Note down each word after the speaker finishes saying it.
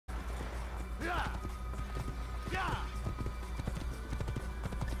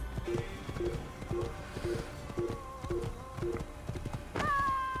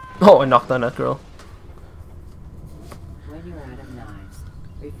Oh, I knocked on that girl. When you're out of knives,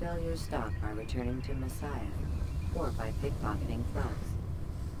 refill your stock by returning to Messiah, or by pickpocketing thugs.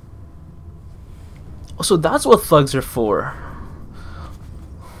 Oh, so that's what thugs are for.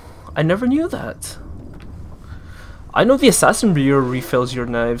 I never knew that. I know the Assassin Bureau refills your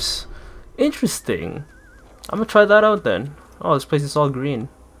knives. Interesting. I'm gonna try that out then. Oh, this place is all green.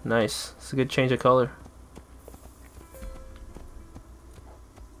 Nice. It's a good change of color.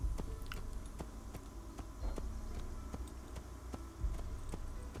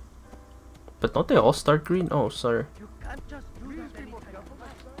 But don't they all start green? Oh, sorry.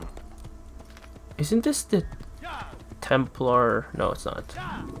 Isn't this the Templar? No, it's not.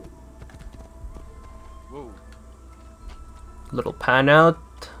 Little pan out.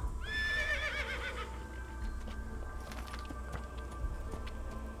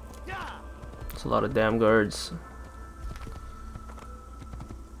 It's a lot of damn guards.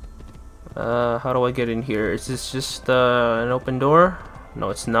 How do I get in here? Is this just an open door? No,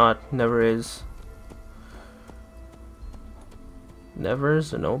 it's not. Never is. Never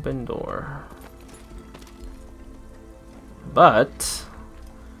is an open door. But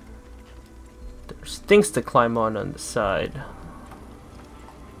there's things to climb on the side.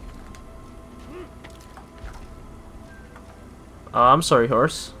 I'm sorry,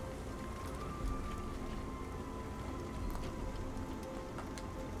 horse.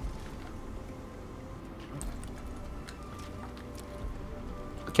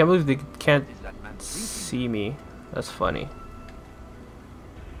 I can't believe they can't see me. That's funny.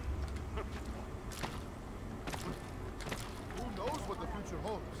 Who knows what the future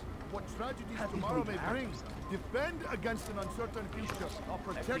holds? What tragedies tomorrow may bring? Defend against an uncertain future.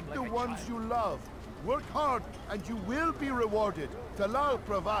 Protect the ones you love. Work hard and you will be rewarded. Talal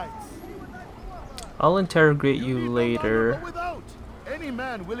provides. I'll interrogate you later. Without. Any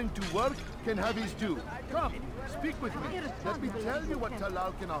man willing to work can have his due. Come, speak with me. Let me tell you what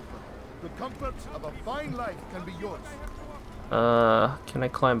Talal can offer. The comforts of a fine life can be yours. Can I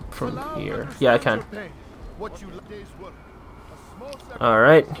climb from here? Yeah, I can. What you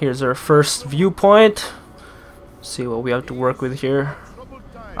Alright, here's our first viewpoint. See what we have to work with here.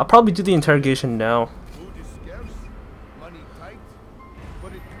 I'll probably do the interrogation now.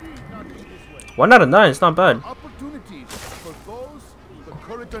 1 out of 9, it's not bad. Opportunities for those, the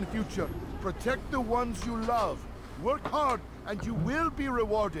current and future. Protect the ones you love. Work hard and you will be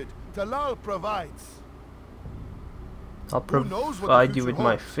rewarded. Talal provides. I'll provide you with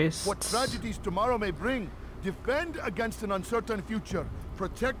my fists. What tragedies tomorrow may bring. Defend against an uncertain future.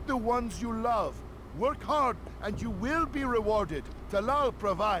 Protect the ones you love. Work hard and you will be rewarded. Talal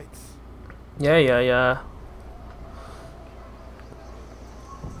provides. Yeah.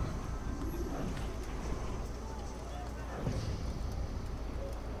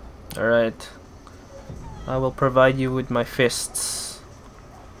 Alright. I will provide you with my fists.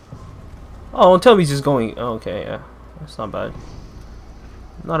 Oh, don't tell me he's just going. Oh, okay, yeah. That's not bad.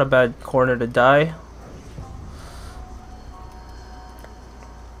 Not a bad corner to die.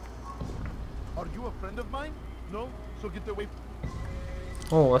 Are you a friend of mine? No? So get away.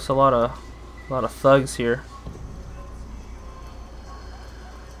 Oh, that's a lot of thugs here.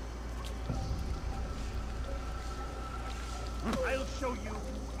 I'll show you.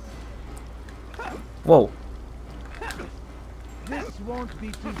 Whoa. This won't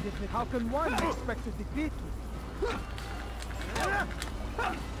be too difficult. How can one expect to defeat me?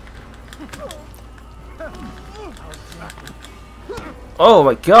 Oh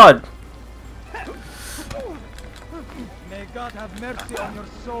my god. May God have mercy on your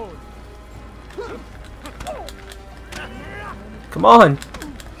soul. Come on.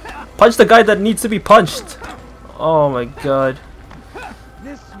 Punch the guy that needs to be punched. Oh my god.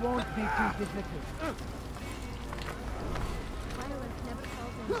 This won't be too difficult.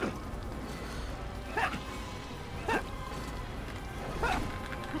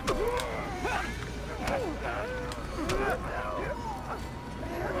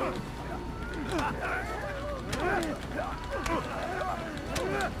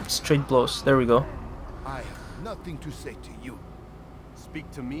 Straight blows. There we go. I have nothing to say to you. Speak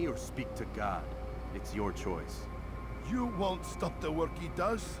to me or speak to God. It's your choice. You won't stop the work he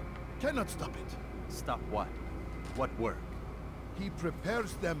does. Cannot stop it. Stop what? What work? He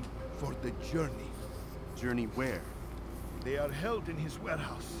prepares them for the journey. Journey where? They are held in his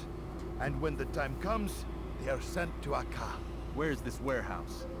warehouse. And when the time comes, they are sent to Akka. Where is this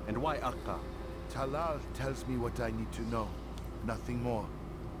warehouse? And why Akka? Talal tells me what I need to know. Nothing more.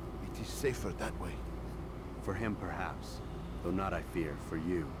 It is safer that way. For him, perhaps. Though not, I fear, for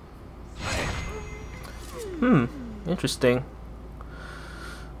you. Interesting.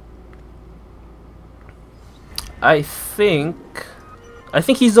 I think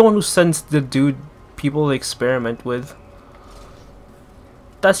he's the one who sends the dude people to experiment with.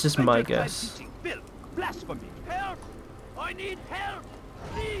 That's just my guess. Bill, blasphemy. Help! I need help!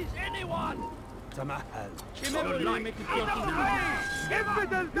 Please, anyone! Tamahal. Remember,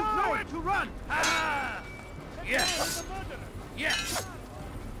 infidel, nowhere to run! Ah! Yes! Yes!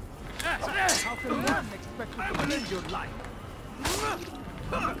 How can one expect I to will end your life!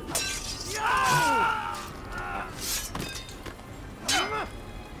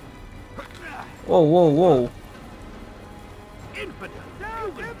 Whoa, whoa, whoa. Infidel!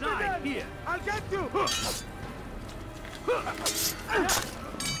 You will die here! I'll get you! That's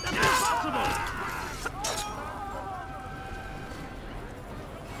impossible!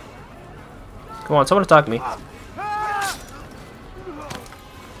 Come on, someone attack me.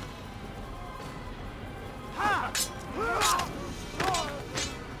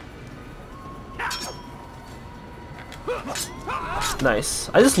 Nice.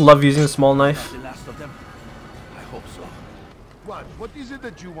 I just love using a small knife. The last of them? I hope so. What is it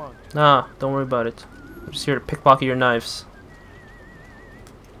that you want? Nah, don't worry about it. I'm just here to pickpocket your knives.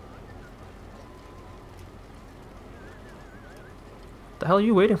 The hell are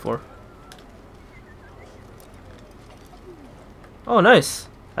you waiting for? Oh, nice.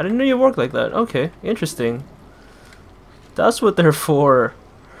 I didn't know you worked like that. Okay, interesting. That's what they're for.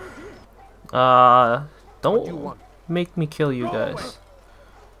 Don't make me kill you guys.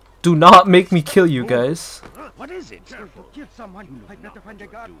 Do not make me kill you guys. What is it? If you kill someone, I better find the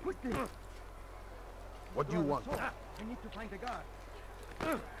guard quickly. What do you want? I need to find the guard.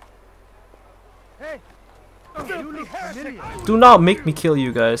 Hey! You look familiar. Do not make me kill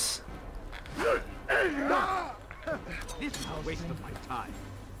you guys. This is a waste of my time.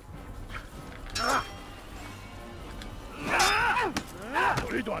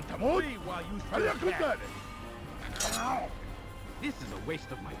 This is a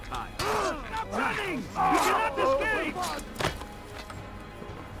waste of my time. Stop running! You cannot escape!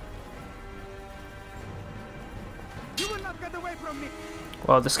 You will not get away from me!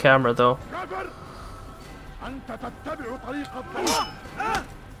 Wow, this camera though. أنت تتبع طريق الضلال.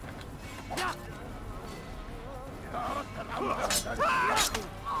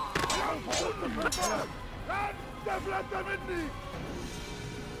 لن تفلت مني.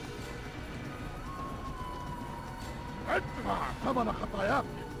 ادفع ثمن خطاياك.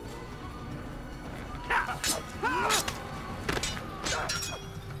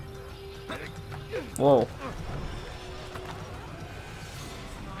 Whoa.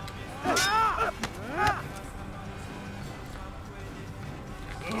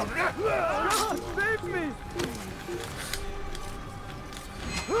 Save me!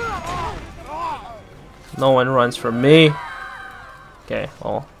 No one runs from me. Okay,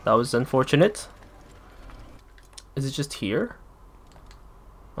 well, that was unfortunate. Is it just here?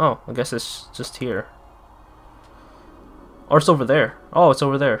 Oh, I guess it's just here. Or it's over there. Oh, it's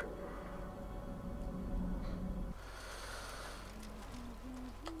over there.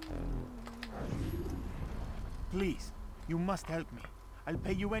 Please, you must help me. I'll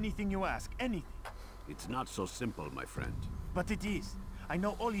pay you anything you ask, anything. It's not so simple, my friend. But it is. I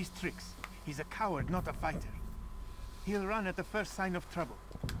know all his tricks. He's a coward, not a fighter. He'll run at the first sign of trouble.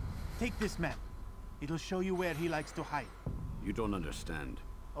 Take this map. It'll show you where he likes to hide. You don't understand.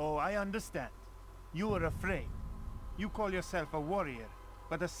 Oh, I understand. You are afraid. You call yourself a warrior,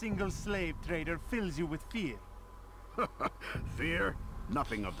 but a single slave trader fills you with fear. Fear?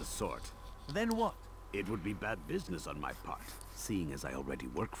 Nothing of the sort. Then what? It would be bad business on my part, seeing as I already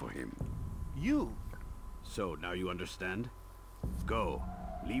work for him. You? So, now you understand? Go.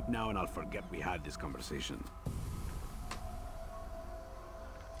 Leave now and I'll forget we had this conversation.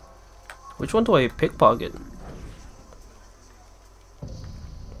 Which one do I pickpocket?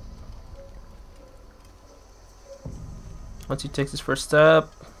 Once he takes his first step.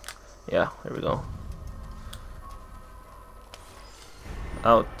 Yeah, there we go.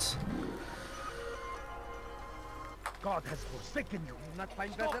 Out. God has forsaken you. Not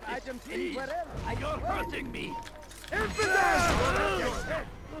find better items anywhere else. You're hurting me!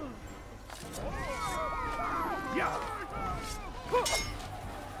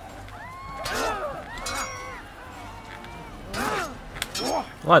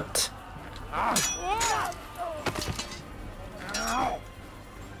 What?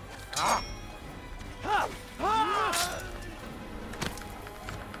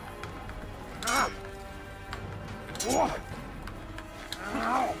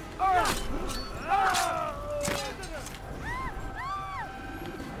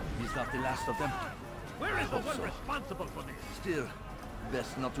 Is that the last of them? Where is the one responsible for this? Still,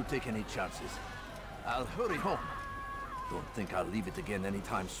 best not to take any chances. I'll hurry home. Don't think I'll leave it again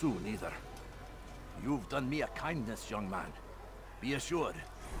anytime soon, either. You've done me a kindness, young man. Be assured,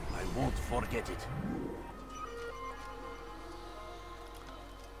 I won't forget it.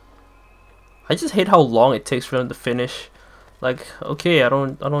 I just hate how long it takes for them to finish. Like, okay, I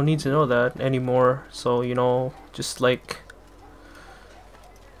don't need to know that anymore. So, you know, just like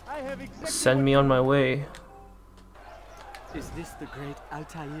send me on my way. Is this the great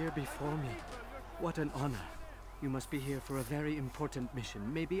Altair before me? What an honor. You must be here for a very important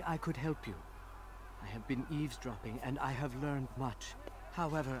mission. Maybe I could help you. I have been eavesdropping and I have learned much.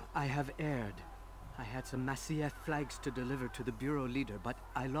 However, I have erred. I had some Masyaf flags to deliver to the bureau leader, but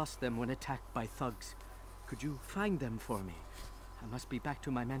I lost them when attacked by thugs. Could you find them for me? I must be back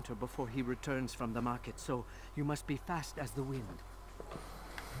to my mentor before he returns from the market, so you must be fast as the wind.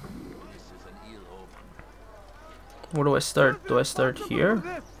 This is an ill omen. Where do I start? Do I start here?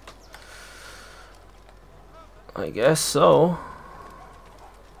 I guess so.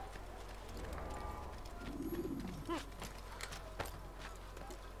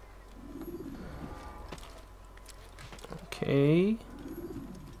 Okay.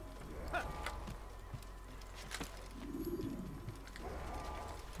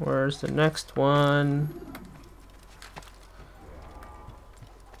 Where's the next one?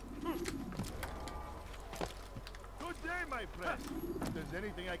 Good day, my friend. If there's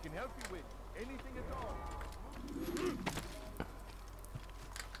anything I can help you with, anything at all.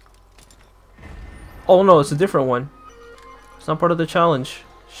 Oh no, it's a different one. It's not part of the challenge.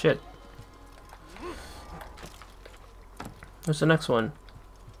 Shit. Where's the next one?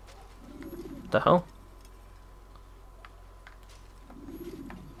 What the hell?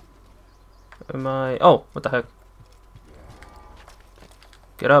 Am I... Oh, what the heck?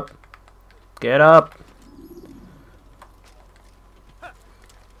 Get up. Get up.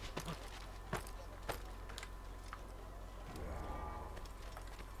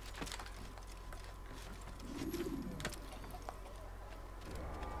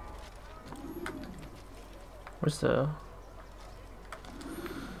 Where's the...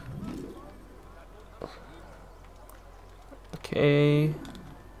 Okay.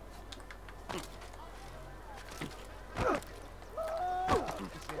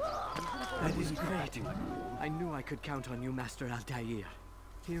 That is great. I knew I could count on you, Master Altair.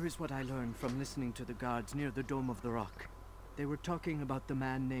 Here is what I learned from listening to the guards near the Dome of the Rock. They were talking about the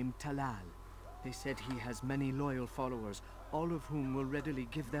man named Talal. They said he has many loyal followers, all of whom will readily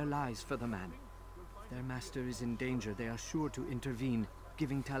give their lives for the man. Their master is in danger. They are sure to intervene,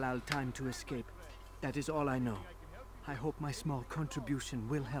 giving Talal time to escape. That is all I know. I hope my small contribution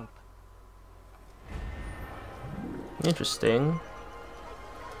will help. Interesting.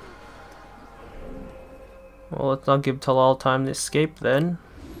 Well, let's not give Talal time to escape then.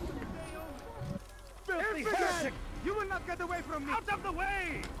 You will not get away from me! Out of the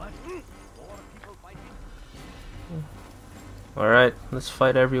way! Alright, let's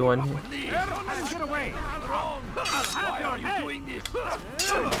fight everyone here. Get away! Why are you doing this?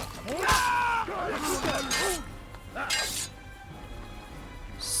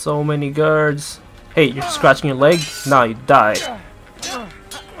 So many guards. Hey, you're scratching your leg? Nah, you die.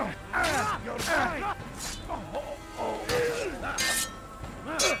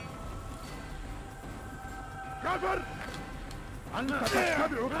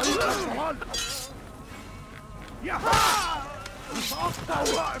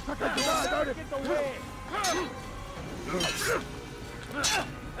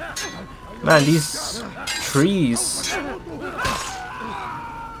 Man, these trees.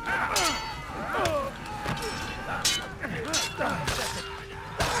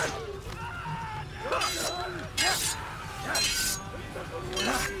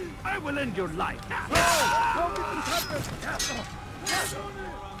 I will end your life.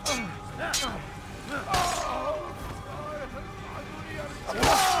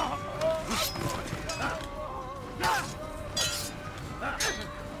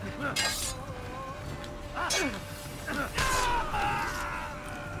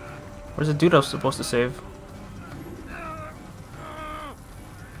 Where's the dude I was supposed to save?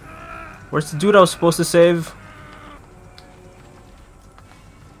 Where's the dude I was supposed to save?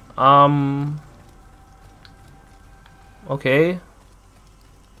 Okay.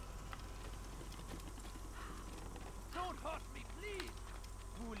 Don't hurt me, please.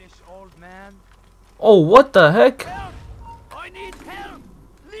 Foolish old man. Oh, what the heck? Help! I need help.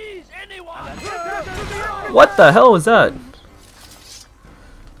 Please, anyone. What the hell was that?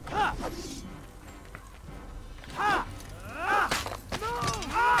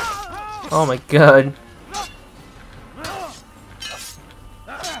 Oh my god.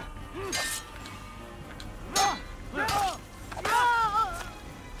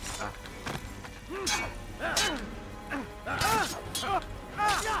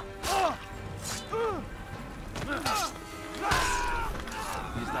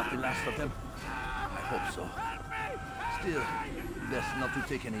 not to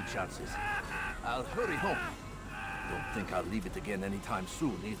take any chances. I'll hurry home. Don't think I'll leave it again anytime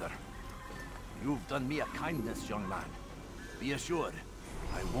soon, either. You've done me a kindness, young man. Be assured,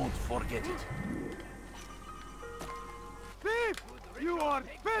 I won't forget it. Thief! You are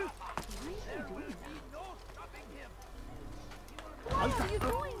filth! Why are you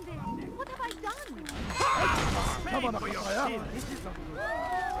doing this? What have I done? Come on, Akasaya.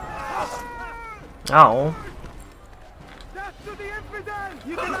 Ow. Death to the infidel!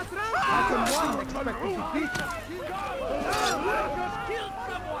 You cannot run! How can one expect to defeat? Just killed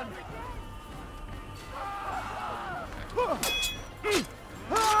someone!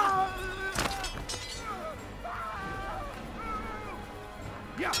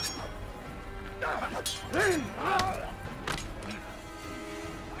 Yeah.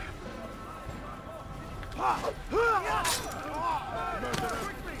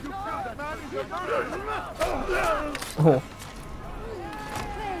 Oh.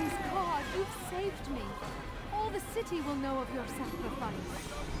 Praise God, you've saved me. All the city will know of your sacrifice.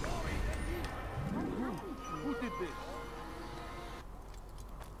 Who did this?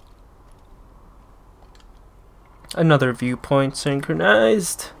 Another viewpoint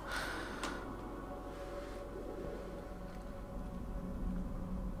synchronized.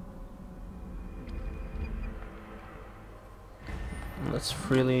 Let's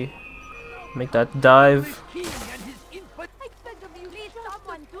really make that dive. I beg of you, please,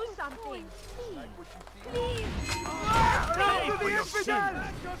 someone do something. Please. Please. Death to the infidel!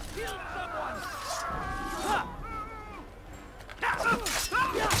 Just killed someone!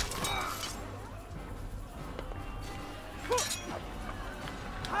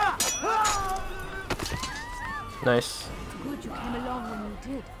 Nice. Good you came along when you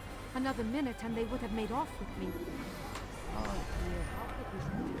did. Another minute and they would have made off with me. Oh dear, how could this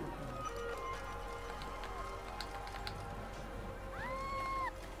happen?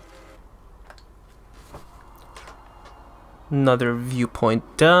 Another viewpoint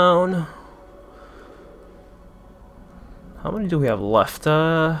down. How many do we have left?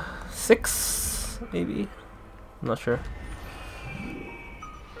 6, maybe? I'm not sure.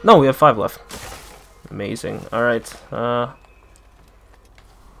 No, we have 5 left. Amazing. Alright.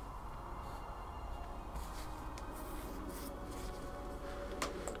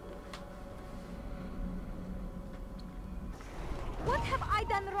 What have I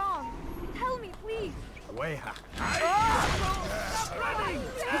done wrong? Tell me, please. Weha.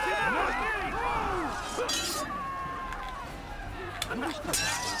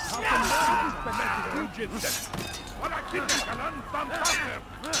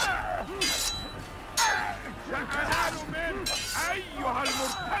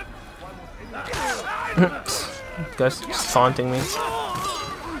 This guy's just taunting me.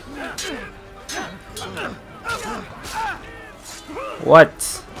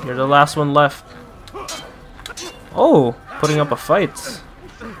 What? You're the last one left. Oh, putting up a fight. Praise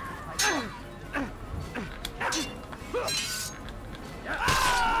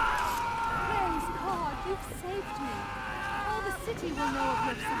God, you've saved me. All the city will know of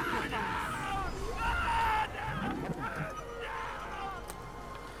your sacrifice.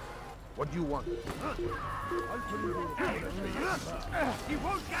 What do you want? He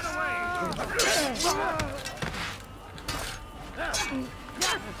won't get away!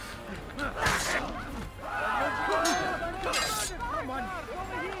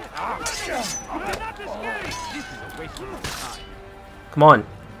 This is a waste of time. Come on.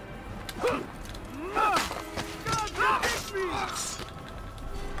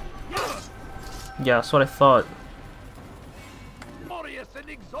 Yeah, that's what I thought. Glorious and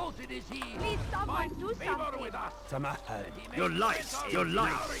exalted is he. Please, someone do Favor something. with us. Samahad. Your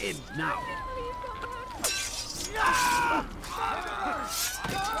life ends now.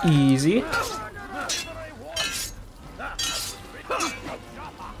 Easy.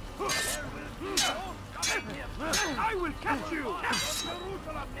 I will catch you.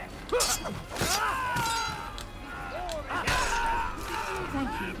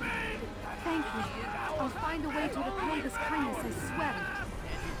 Thank you. Thank you. I'll find a way to repay this kindness, I swear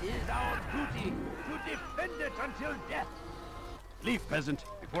it. It is our duty to defend it until death. Leave, peasant,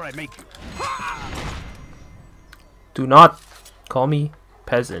 before I make you. Do not call me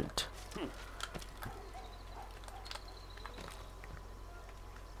peasant.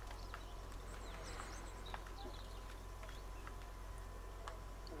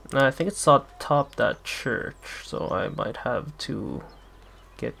 I think it's atop that church, so I might have to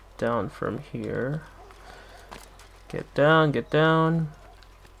get down from here. Get down,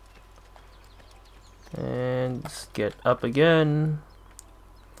 and get up again.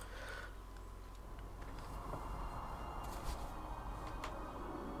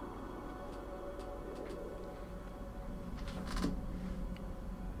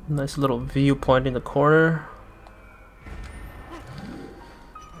 Nice little viewpoint in the corner.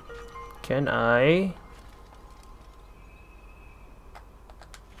 Can I?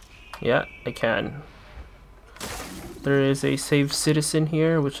 Yeah, I can. There is a saved citizen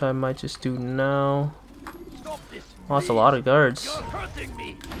here, which I might just do now. Oh, that's a lot of guards. You're hurting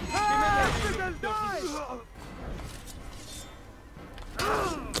me.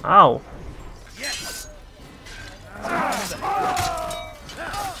 Ow. Yes.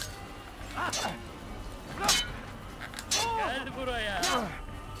 Gel buraya.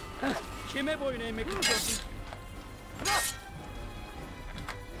 Kime boyun eğmek istiyorsun?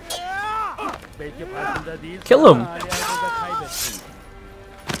 Belki farkında değilsin. Kill him. Hali hazırda kaybettin.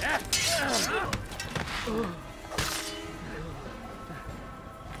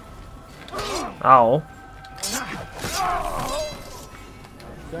 Ow.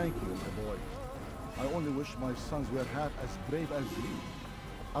 Thank you, my boy. I only wish my sons were half as brave as you.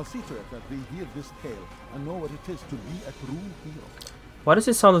 I'll see to it that they hear this tale and know what it is to be a true hero. Why does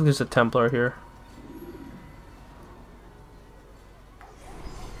it sound like there's a Templar here?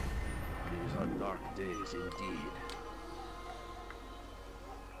 These are dark days indeed.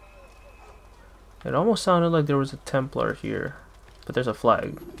 It almost sounded like there was a Templar here. But there's a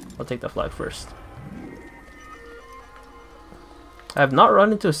flag. I'll take the flag first. I have not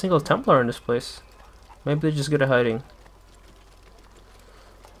run into a single Templar in this place. Maybe they're just good at hiding.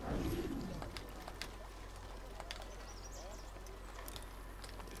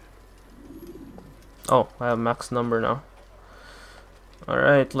 Oh, I have max number now.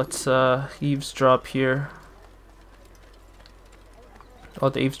 Alright, let's eavesdrop here. Oh,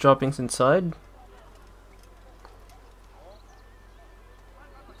 the eavesdropping's inside?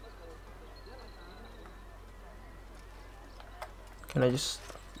 Can I just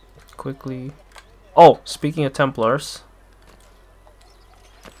quickly... Oh, speaking of Templars.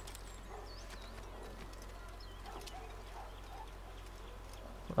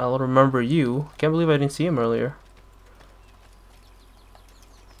 I'll remember you. Can't believe I didn't see him earlier.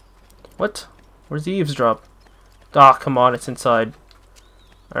 What? Where's the eavesdrop? Ah, come on, it's inside.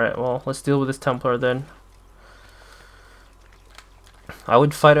 Alright, well, let's deal with this Templar then. I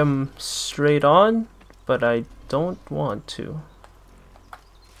would fight him straight on, but I don't want to.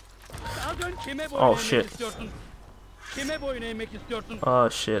 Oh shit. Oh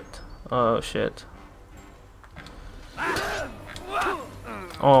shit. Oh shit.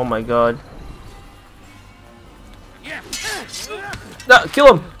 Oh my god. Ah,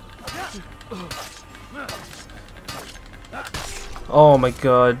 kill him! Oh my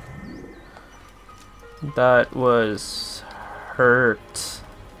god. That was hurt.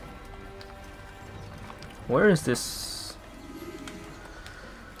 Where is this?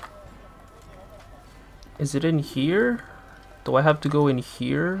 Is it in here? Do I have to go in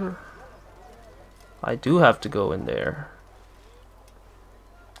here? I do have to go in there.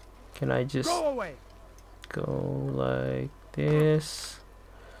 Can I just go like this?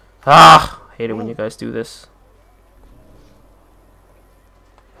 Ah! Hate it when you guys do this.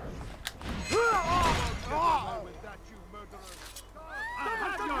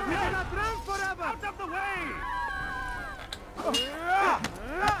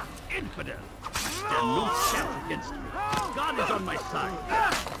 Infidel! Stand no chance against me. God is on my side.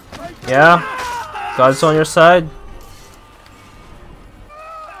 Yeah? God's on your side?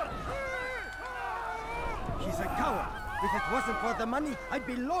 He's a coward. If it wasn't for the money, I'd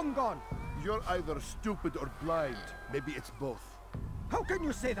be long gone. You're either stupid or blind. Maybe it's both. How can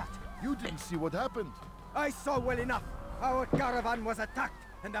you say that? You didn't see what happened. I saw well enough. Our caravan was attacked,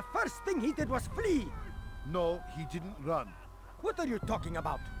 and the first thing he did was flee. No, he didn't run. What are you talking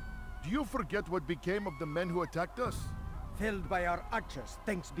about? Do you forget what became of the men who attacked us? Felled by our archers,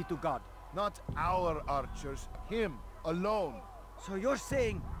 thanks be to God. Not our archers, him, alone. So you're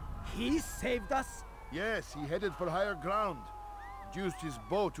saying he saved us? Yes, he headed for higher ground. Used his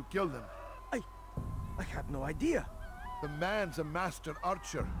bow to kill them. I had no idea. The man's a master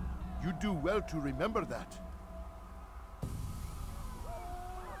archer. You do well to remember that.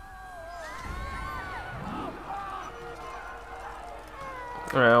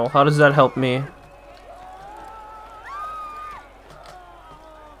 Alright, well, how does that help me?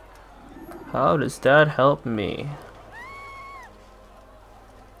 How does that help me?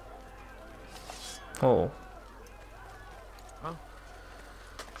 Oh. Huh?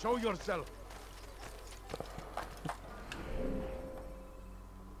 Show yourself.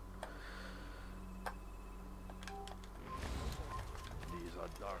 These are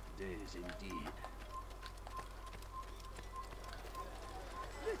dark days indeed.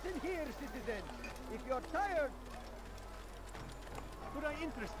 Listen here, citizen. If you're tired... Could I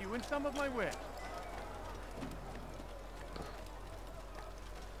interest you in some of my wares?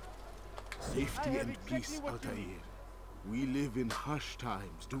 Safety and peace, Altair. We live in harsh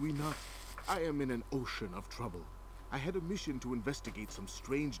times, do we not? I am in an ocean of trouble. I had a mission to investigate some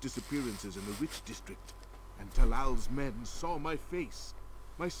strange disappearances in the Rich District, and Talal's men saw my face.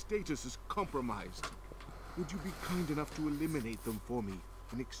 My status is compromised. Would you be kind enough to eliminate them for me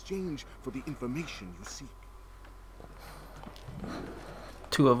in exchange for the information you seek?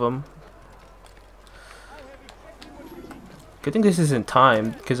 2 of them. Good thing this isn't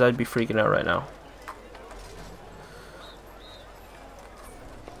timed, because I'd be freaking out right now.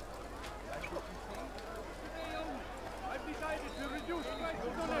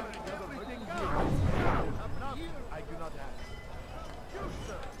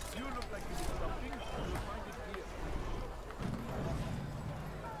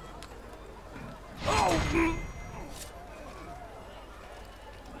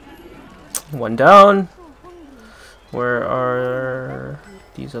 One down. Where are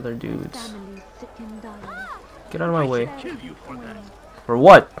these other dudes? Get out of my way. For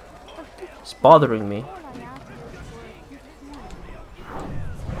what? It's bothering me.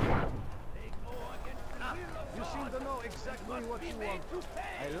 You seem to know exactly what you want.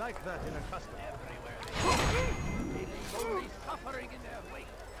 I like that in a customer.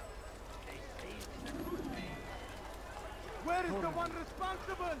 Where is the one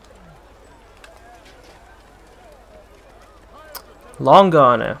responsible? Long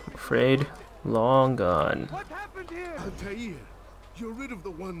gone, I'm afraid. Long gone. What happened here? Altair, you're rid of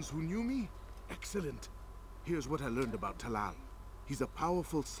the ones who knew me? Excellent. Here's what I learned about Talal. He's a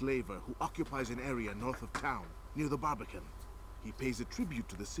powerful slaver who occupies an area north of town, near the Barbican. He pays a tribute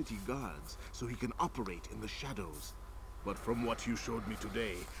to the city guards so he can operate in the shadows. But from what you showed me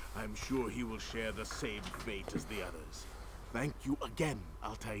today, I'm sure he will share the same fate as the others. Thank you again,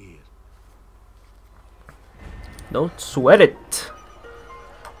 Altair. Don't sweat it.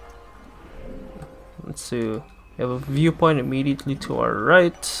 Let's see. We have a viewpoint immediately to our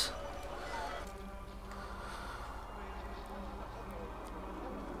right.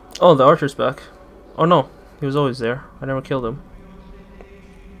 Oh, the archer's back. Oh no, he was always there. I never killed him.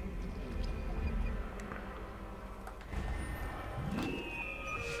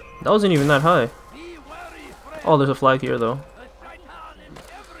 That wasn't even that high. Oh, there's a flag here though.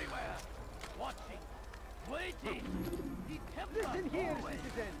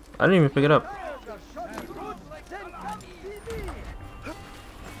 I didn't even pick it up.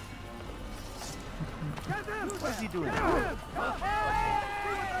 What's he doing? You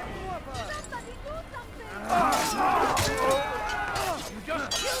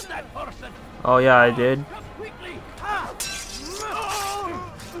just killed that person. Oh yeah, I did.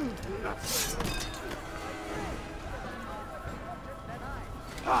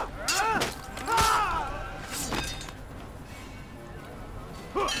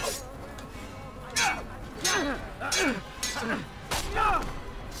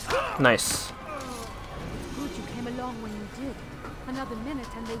 Nice. Good you came along when you did. Another minute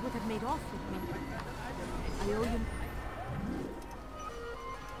and they would have made off with me. I owe you.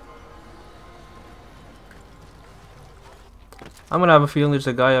 I'm gonna have a feeling there's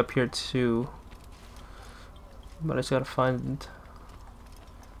a guy up here too. But I just gotta find...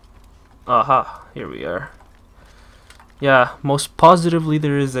 Aha, here we are. Yeah, most positively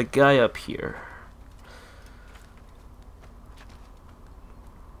there is a guy up here.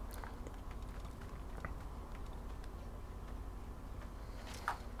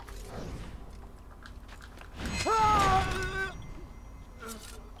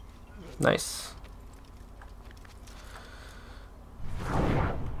 Nice.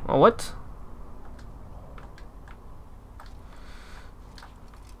 Oh, what?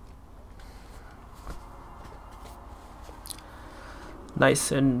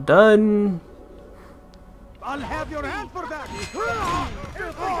 Nice and done. I'll have your hand for that.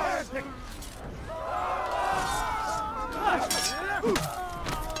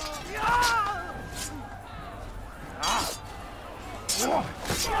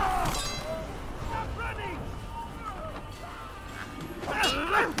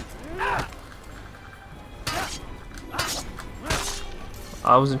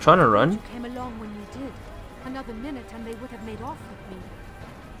 I wasn't trying to run. You came along when you did. Another minute and they would have made off with me.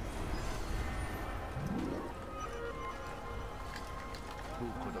 Who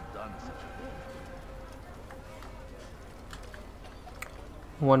could have done such a thing?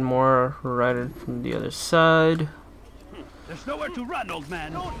 One more right in from the other side. There's nowhere to run, old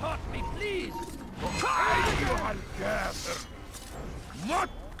man. Don't hurt me, please!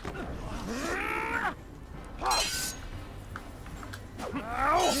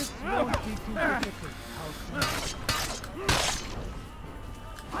 This won't be too difficult.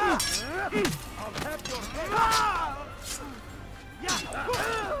 I'll have your head.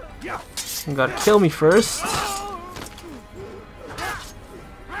 You gotta kill me first.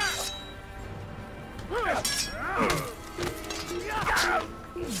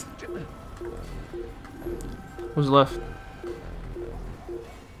 Who's left?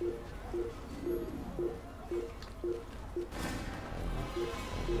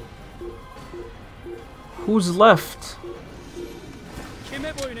 Who's left?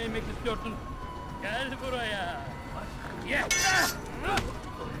 Kime boyun eğmek istiyorsun? Gel buraya. Yes.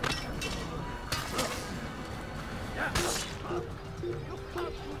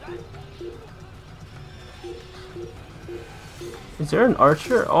 Is there an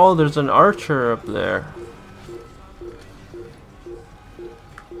archer? Oh, there's an archer up there.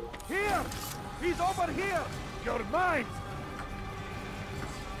 Here! He's over here! You're mine!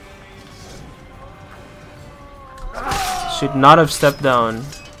 Should not have stepped down.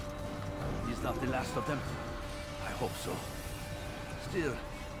 Is that the last of them? I hope so. Still,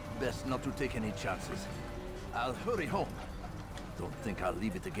 best not to take any chances. I'll hurry home. Don't think I'll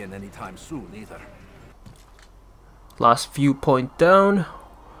leave it again anytime soon either. Last viewpoint down.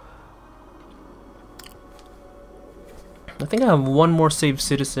 I think I have one more saved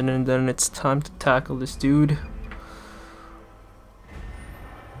citizen and then it's time to tackle this dude.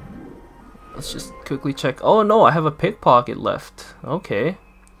 Let's just quickly check. Oh no, I have a pickpocket left. Okay.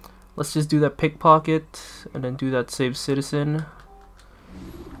 Let's just do that pickpocket and then do that save citizen.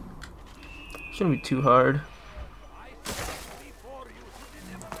 Shouldn't be too hard.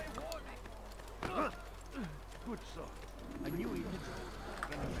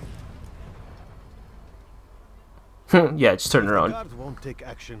 Yeah, just turn around. The guard won't take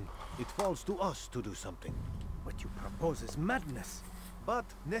action. It falls to us to do something. What you propose is madness. But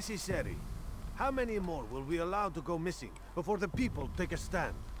necessary. How many more will we allow to go missing before the people take a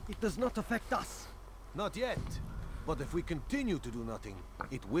stand? It does not affect us. Not yet. But if we continue to do nothing,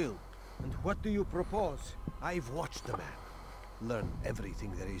 it will. And what do you propose? I've watched the man. Learn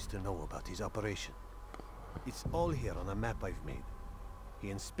everything there is to know about his operation. It's all here on a map I've made. He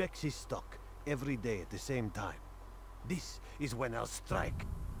inspects his stock every day at the same time. This is when I'll strike.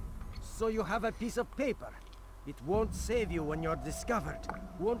 So you have a piece of paper. It won't save you when you're discovered.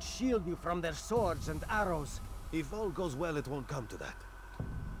 Won't shield you from their swords and arrows. If all goes well, it won't come to that.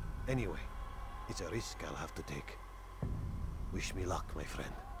 Anyway, it's a risk I'll have to take. Wish me luck, my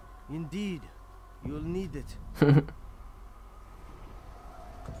friend. Indeed. You'll need it.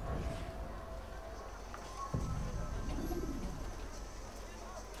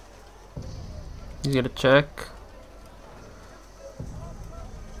 He's gonna check.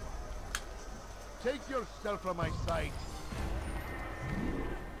 Take yourself from my sight.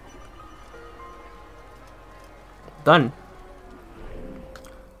 Done.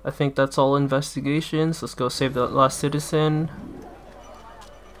 I think that's all investigations. Let's go save the last citizen.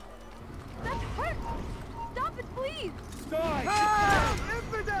 That hurt! Stop it, please! Die! Ah!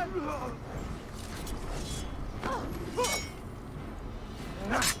 Infidel!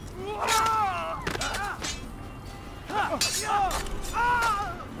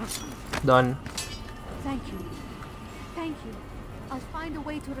 Done. Thank you. Thank you. I'll find a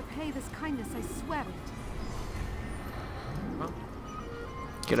way to repay this kindness, I swear it.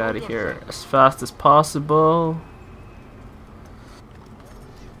 Get out of here as fast as possible.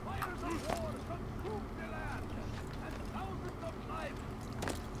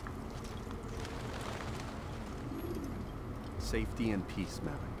 Safety and peace,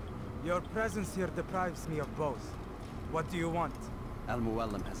 Malik. Your presence here deprives me of both. What do you want?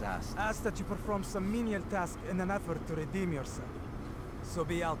 Al-Muallim has asked. Ask that you perform some menial task in an effort to redeem yourself. So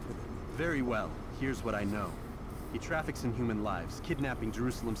be out with it. Very well. Here's what I know. He traffics in human lives, kidnapping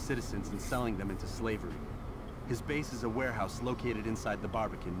Jerusalem citizens and selling them into slavery. His base is a warehouse located inside the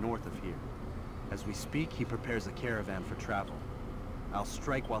Barbican, north of here. As we speak, he prepares a caravan for travel. I'll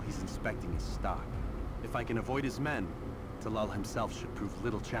strike while he's inspecting his stock. If I can avoid his men, Talal himself should prove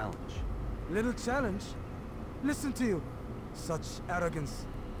little challenge. Little challenge? Listen to you. Such arrogance.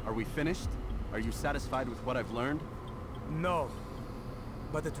 Are we finished? Are you satisfied with what I've learned? No.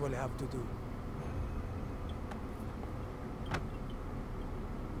 But it will have to do.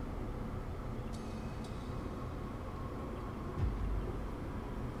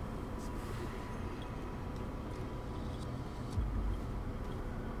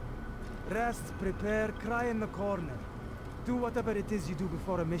 Rest, prepare, cry in the corner. Do whatever it is you do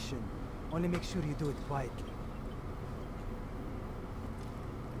before a mission. Only make sure you do it quietly.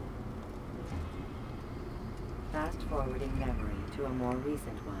 That fast-forwarding memory to a more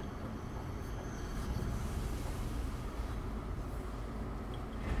recent one.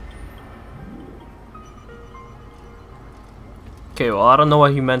 Okay, well, I don't know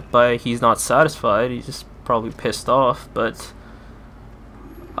what he meant by he's not satisfied. He's just probably pissed off, but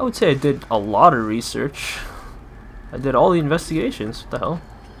I would say I did a lot of research. I did all the investigations. What the hell?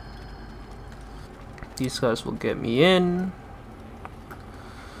 These guys will get me in.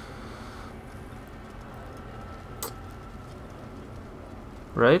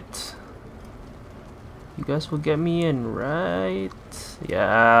 Right? You guys will get me in, right?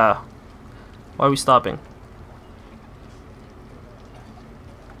 Yeah. Why are we stopping?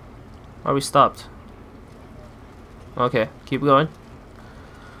 Why are we stopped? Okay, keep going.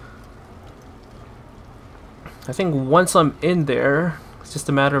 I think once I'm in there, it's just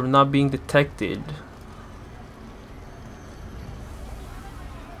a matter of not being detected.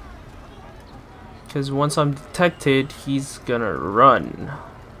 Because once I'm detected, he's gonna run.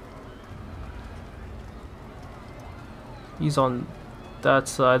 He's on that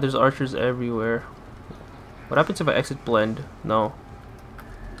side. There's archers everywhere. What happens if I exit blend? No.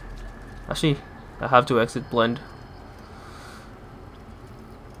 Actually, I have to exit blend.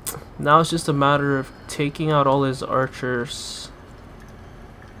 Now it's just a matter of taking out all his archers.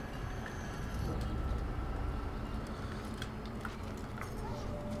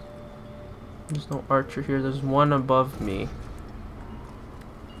 There's no archer here. There's one above me.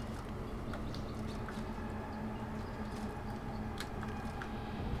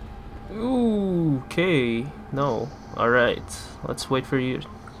 Ooh, okay. No. Alright. Let's wait for you.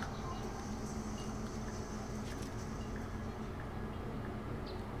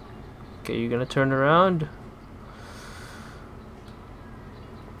 Okay, you're gonna turn around.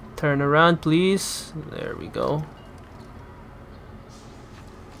 Turn around, please. There we go.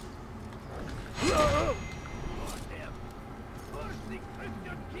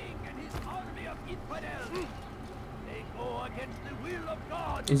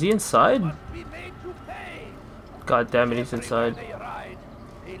 Is he inside? God damn it, he's inside.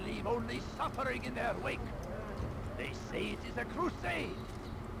 They leave only suffering in their wake. They say it is a crusade.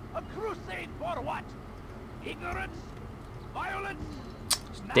 A crusade for what? Ignorance? Violence?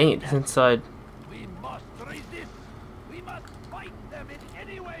 Dang it, he's inside. We must resist. We must fight them in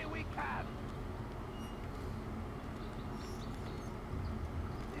any way we can.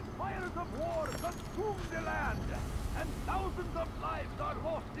 The fires of war consume the land, and thousands of lives are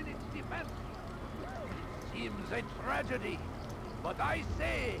lost in its defense. It seems a tragedy, but I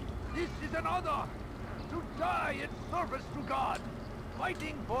say this is an honor to die in service to God,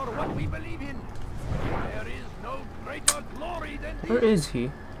 fighting for what we believe in. There is no greater glory than this. Where is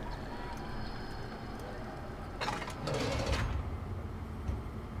he?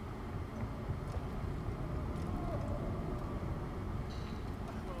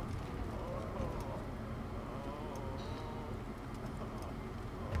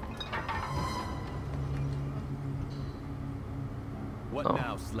 What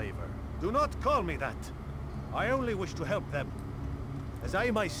now, slaver? Do not call me that. I only wish to help them, as I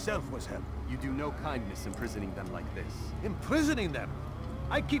myself was helped. You do no kindness imprisoning them like this. Imprisoning them?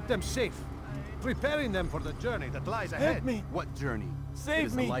 I keep them safe, preparing them for the journey that lies ahead. Help me! What journey? Save it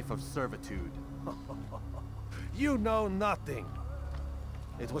is me! a life of servitude. You know nothing.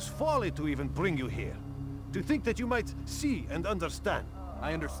 It was folly to even bring you here. To think that you might see and understand.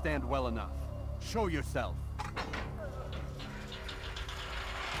 I understand well enough. Show yourself.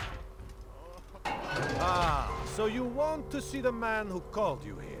 Ah, so you want to see the man who called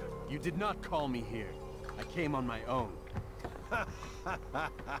you here? You did not call me here. I came on my own.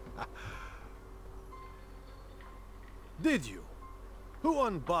 Did you? Who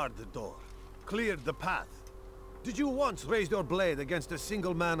unbarred the door? Cleared the path? Did you once raise your blade against a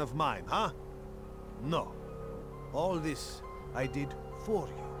single man of mine, huh? No. All this I did for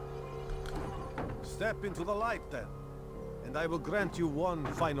you. Step into the light then, and I will grant you one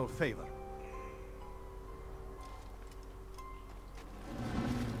final favor.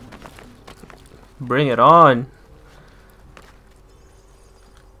 Bring it on.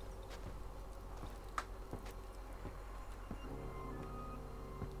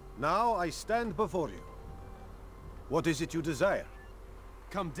 Now I stand before you. What is it you desire?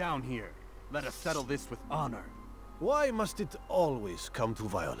 Come down here. Let us settle this with honor. Why must it always come to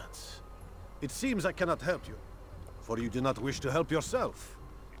violence? It seems I cannot help you, for you do not wish to help yourself.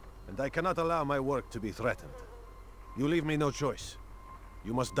 And I cannot allow my work to be threatened. You leave me no choice.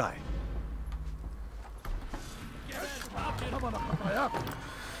 You must die.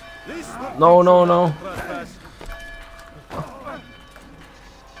 No, no, no.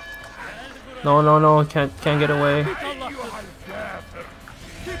 No, no, no, can't get away.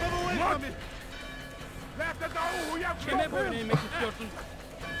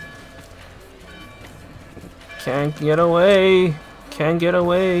 Can't get away. Can't get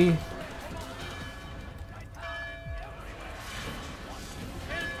away.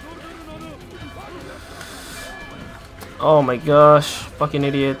 Oh my gosh, fucking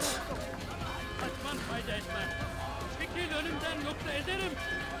idiot.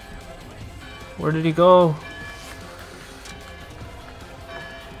 Where did he go?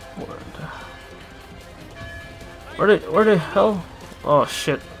 Where the hell? Oh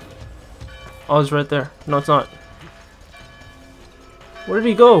shit. Oh, it's right there. No, it's not. Where did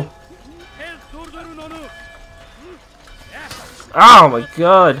he go? Oh my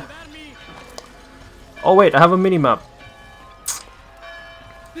god. Oh wait, I have a mini-map.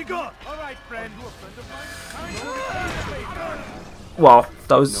 Wow,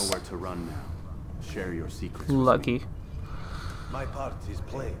 that was nowhere to run now. Share your secrets. Lucky. My part is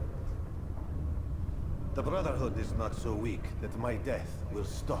plain. The Brotherhood is not so weak that my death will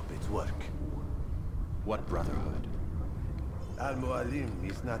stop its work. What Brotherhood? Al-Mualim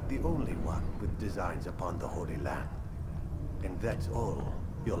is not the only one with designs upon the Holy Land. And that's all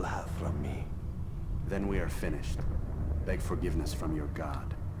you'll have from me. Then we are finished. Beg forgiveness from your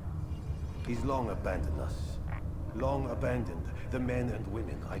god. He's long abandoned us. Long abandoned the men and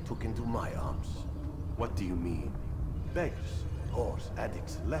women I took into my arms. What do you mean? Beggars, whores,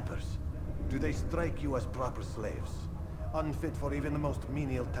 addicts, lepers. Do they strike you as proper slaves? Unfit for even the most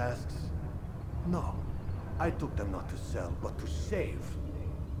menial tasks? No. I took them not to sell, but to save.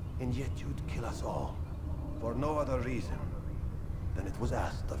 And yet you'd kill us all. For no other reason than it was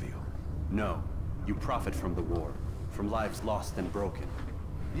asked of you. No. You profit from the war. From lives lost and broken.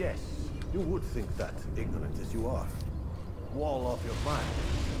 Yes, you would think that, ignorant as you are. Wall off your mind.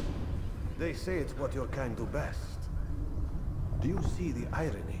 They say it's what your kind do best. Do you see the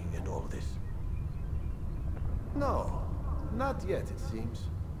irony in all this? No, not yet it seems.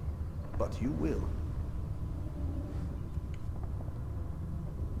 But you will.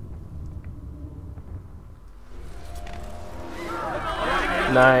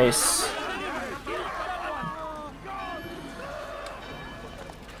 Nice.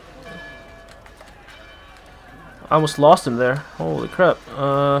 I almost lost him there. Holy crap.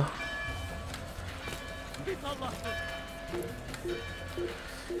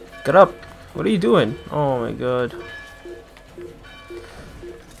 Get up. What are you doing? Oh my god.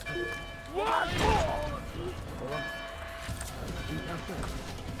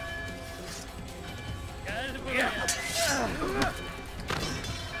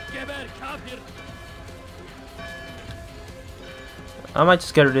 I might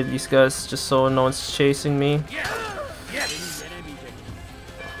just get rid of these guys just so no one's chasing me.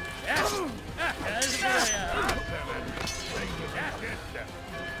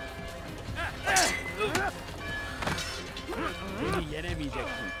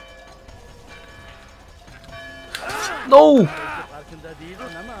 No!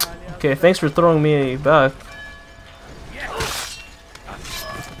 Okay, thanks for throwing me back.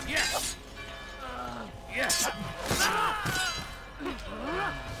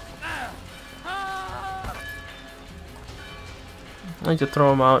 I need to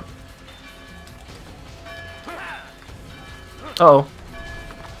throw him out. Uh oh.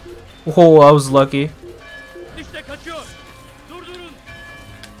 Whoa, I was lucky.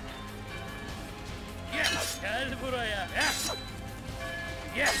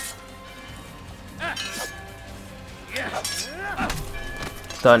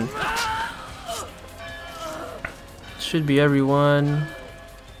 Done. Should be everyone.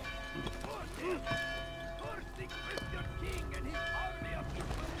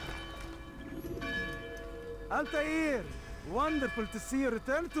 Altair! Wonderful to see you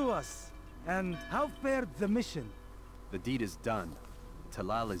return to us. And how fared the mission? The deed is done.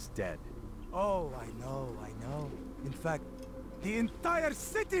 Talal is dead. Oh, I know. In fact, the entire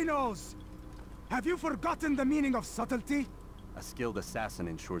city knows! Have you forgotten the meaning of subtlety? A skilled assassin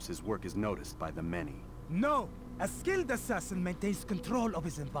ensures his work is noticed by the many. No! A skilled assassin maintains control of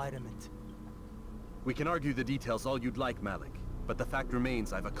his environment. We can argue the details all you'd like, Malik. But the fact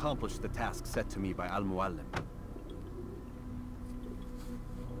remains I've accomplished the task set to me by Al-Mualim.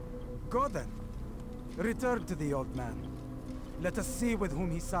 Go then. Return to the old man. Let us see with whom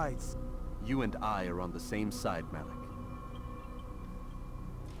he sides. You and I are on the same side, Malik.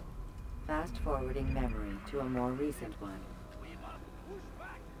 Fast-forwarding memory to a more recent one.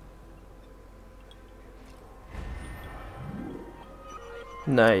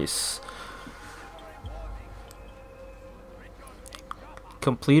 Nice.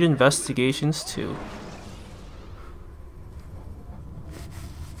 Complete investigations too.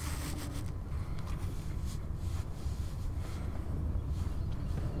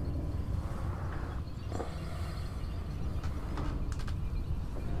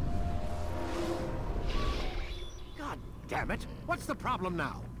 God damn it! What's the problem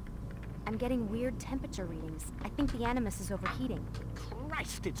now? I'm getting weird temperature readings. I think the Animus is overheating.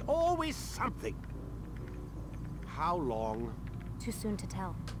 Christ, it's always something. How long? Too soon to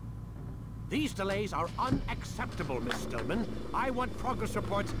tell. These delays are unacceptable, Miss Stillman. I want progress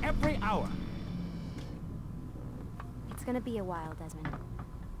reports every hour. It's gonna be a while, Desmond.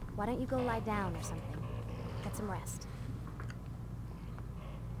 Why don't you go lie down or something? Get some rest.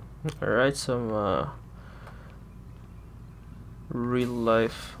 Alright, some real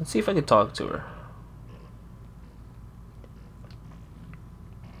life. Let's see if I can talk to her.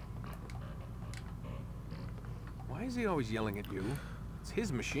 Why is he always yelling at you? It's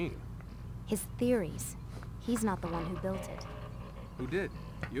his machine. His theories. He's not the one who built it. Who did?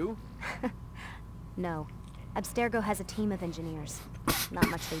 You? No. Abstergo has a team of engineers. Not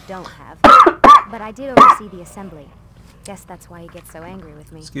much they don't have. But I did oversee the assembly. Guess that's why he gets so angry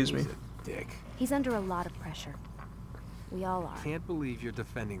with me. Excuse me. He's a dick. He's under a lot of pressure. We all are. Can't believe you're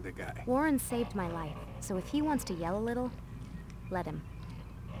defending the guy. Warren saved my life, so if he wants to yell a little, let him.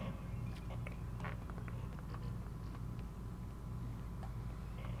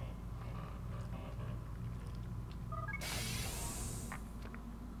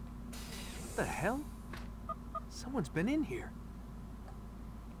 What the hell? Someone's been in here.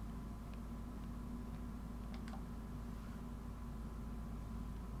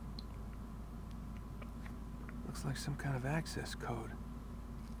 Looks like some kind of access code.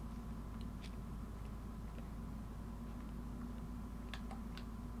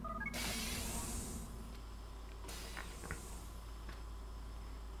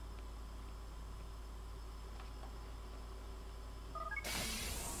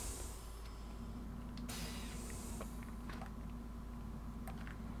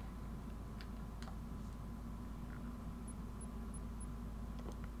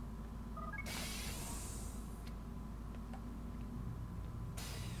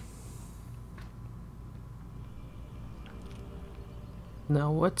 Now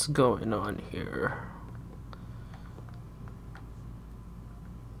what's going on here?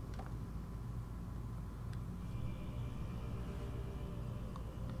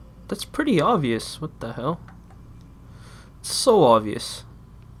 That's pretty obvious. What the hell? It's so obvious.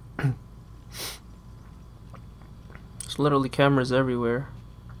 There's literally cameras everywhere.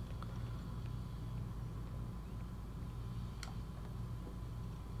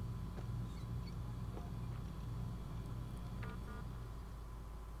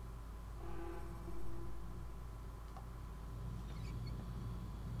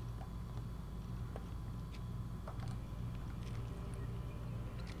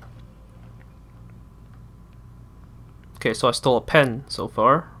 Okay, so I stole a pen so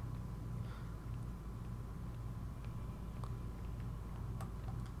far.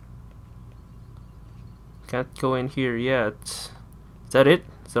 Can't go in here yet. Is that it?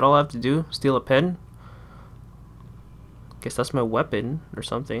 Is that all I have to do? Steal a pen? Guess that's my weapon or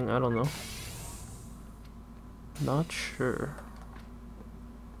something. I don't know. Not sure.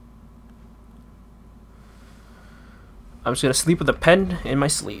 I'm just gonna sleep with a pen in my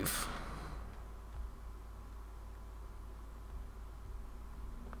sleeve.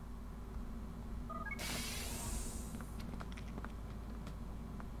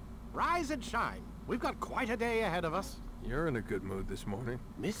 Rise and shine. We've got quite a day ahead of us. You're in a good mood this morning.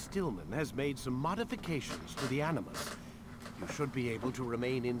 Miss Stillman has made some modifications to the Animus. You should be able to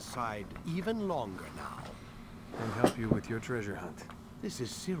remain inside even longer now. And help you with your treasure hunt. This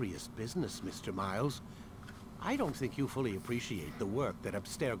is serious business, Mr. Miles. I don't think you fully appreciate the work that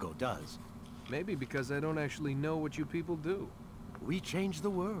Abstergo does. Maybe because I don't actually know what you people do. We change the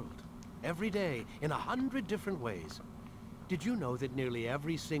world. Every day, in 100 different ways. Did you know that nearly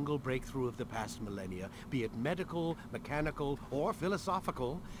every single breakthrough of the past millennia, be it medical, mechanical, or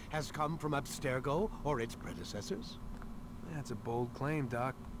philosophical, has come from Abstergo or its predecessors? That's a bold claim,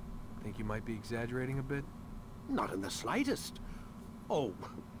 Doc. Think you might be exaggerating a bit? Not in the slightest. Oh,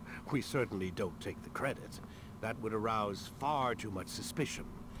 we certainly don't take the credit. That would arouse far too much suspicion.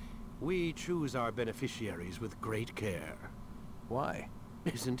 We choose our beneficiaries with great care. Why?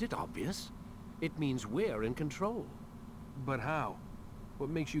 Isn't it obvious? It means we're in control. But how? What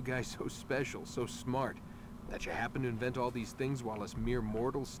makes you guys so special, so smart? That you happen to invent all these things while us mere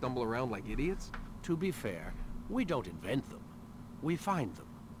mortals stumble around like idiots? To be fair, we don't invent them. We find them.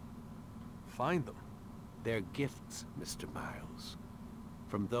 Find them? They're gifts, Mr. Miles.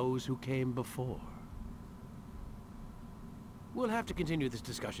 from those who came before. We'll have to continue this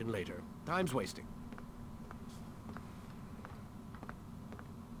discussion later. Time's wasting.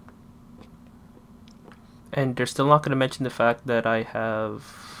 And they're still not going to mention the fact that I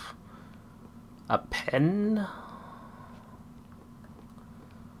have a pen.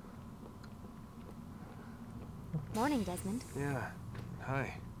 Morning, Desmond. Yeah.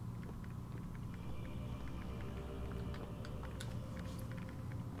 Hi.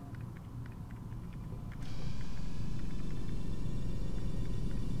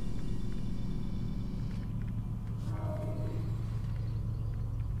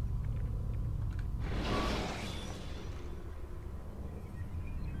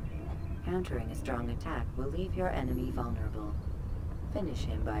 Countering a strong attack will leave your enemy vulnerable. Finish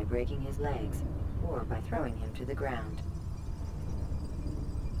him by breaking his legs, or by throwing him to the ground.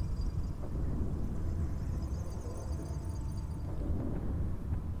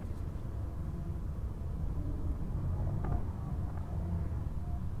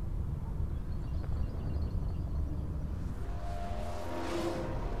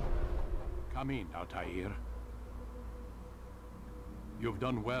 Come in, Altair. You've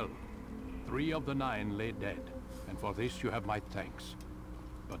done well. 3 of the 9 lay dead, and for this you have my thanks.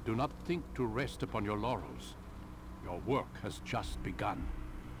 But do not think to rest upon your laurels. Your work has just begun.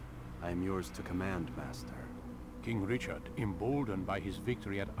 I am yours to command, Master. King Richard, emboldened by his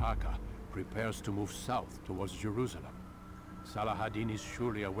victory at Acre, prepares to move south towards Jerusalem. Salah-ad-Din is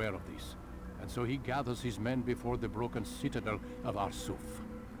surely aware of this, and so he gathers his men before the broken citadel of Arsuf.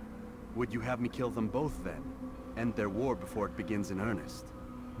 Would you have me kill them both then? End their war before it begins in earnest?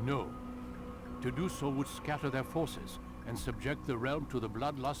 No. To do so would scatter their forces and subject the realm to the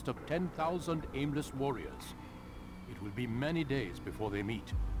bloodlust of 10,000 aimless warriors. It will be many days before they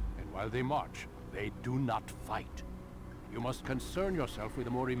meet, and while they march, they do not fight. You must concern yourself with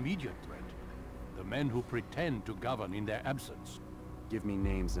a more immediate threat. The men who pretend to govern in their absence. Give me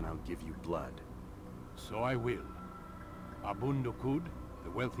names and I'll give you blood. So I will. Abun Nukud,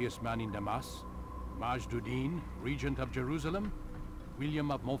 the wealthiest man in Damas. Majd-ud-Din, regent of Jerusalem. William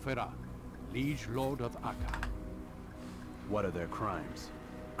of Montferrat, liege lord of Acre. What are their crimes?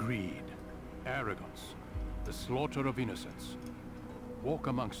 Greed, arrogance, the slaughter of innocents. Walk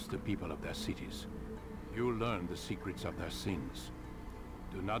amongst the people of their cities. You'll learn the secrets of their sins.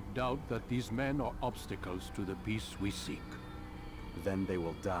 Do not doubt that these men are obstacles to the peace we seek. Then they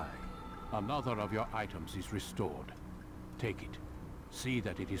will die. Another of your items is restored. Take it. See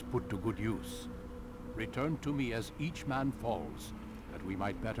that it is put to good use. Return to me as each man falls, that we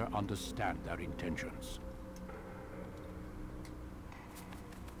might better understand their intentions.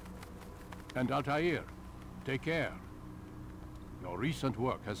 And Altair, take care. Your recent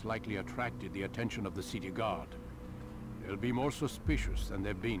work has likely attracted the attention of the city guard. They'll be more suspicious than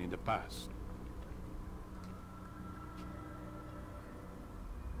they've been in the past.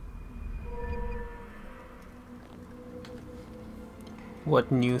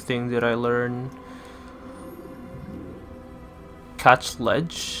 What new thing did I learn? Catch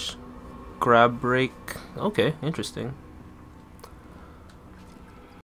ledge, grab break. Okay, interesting.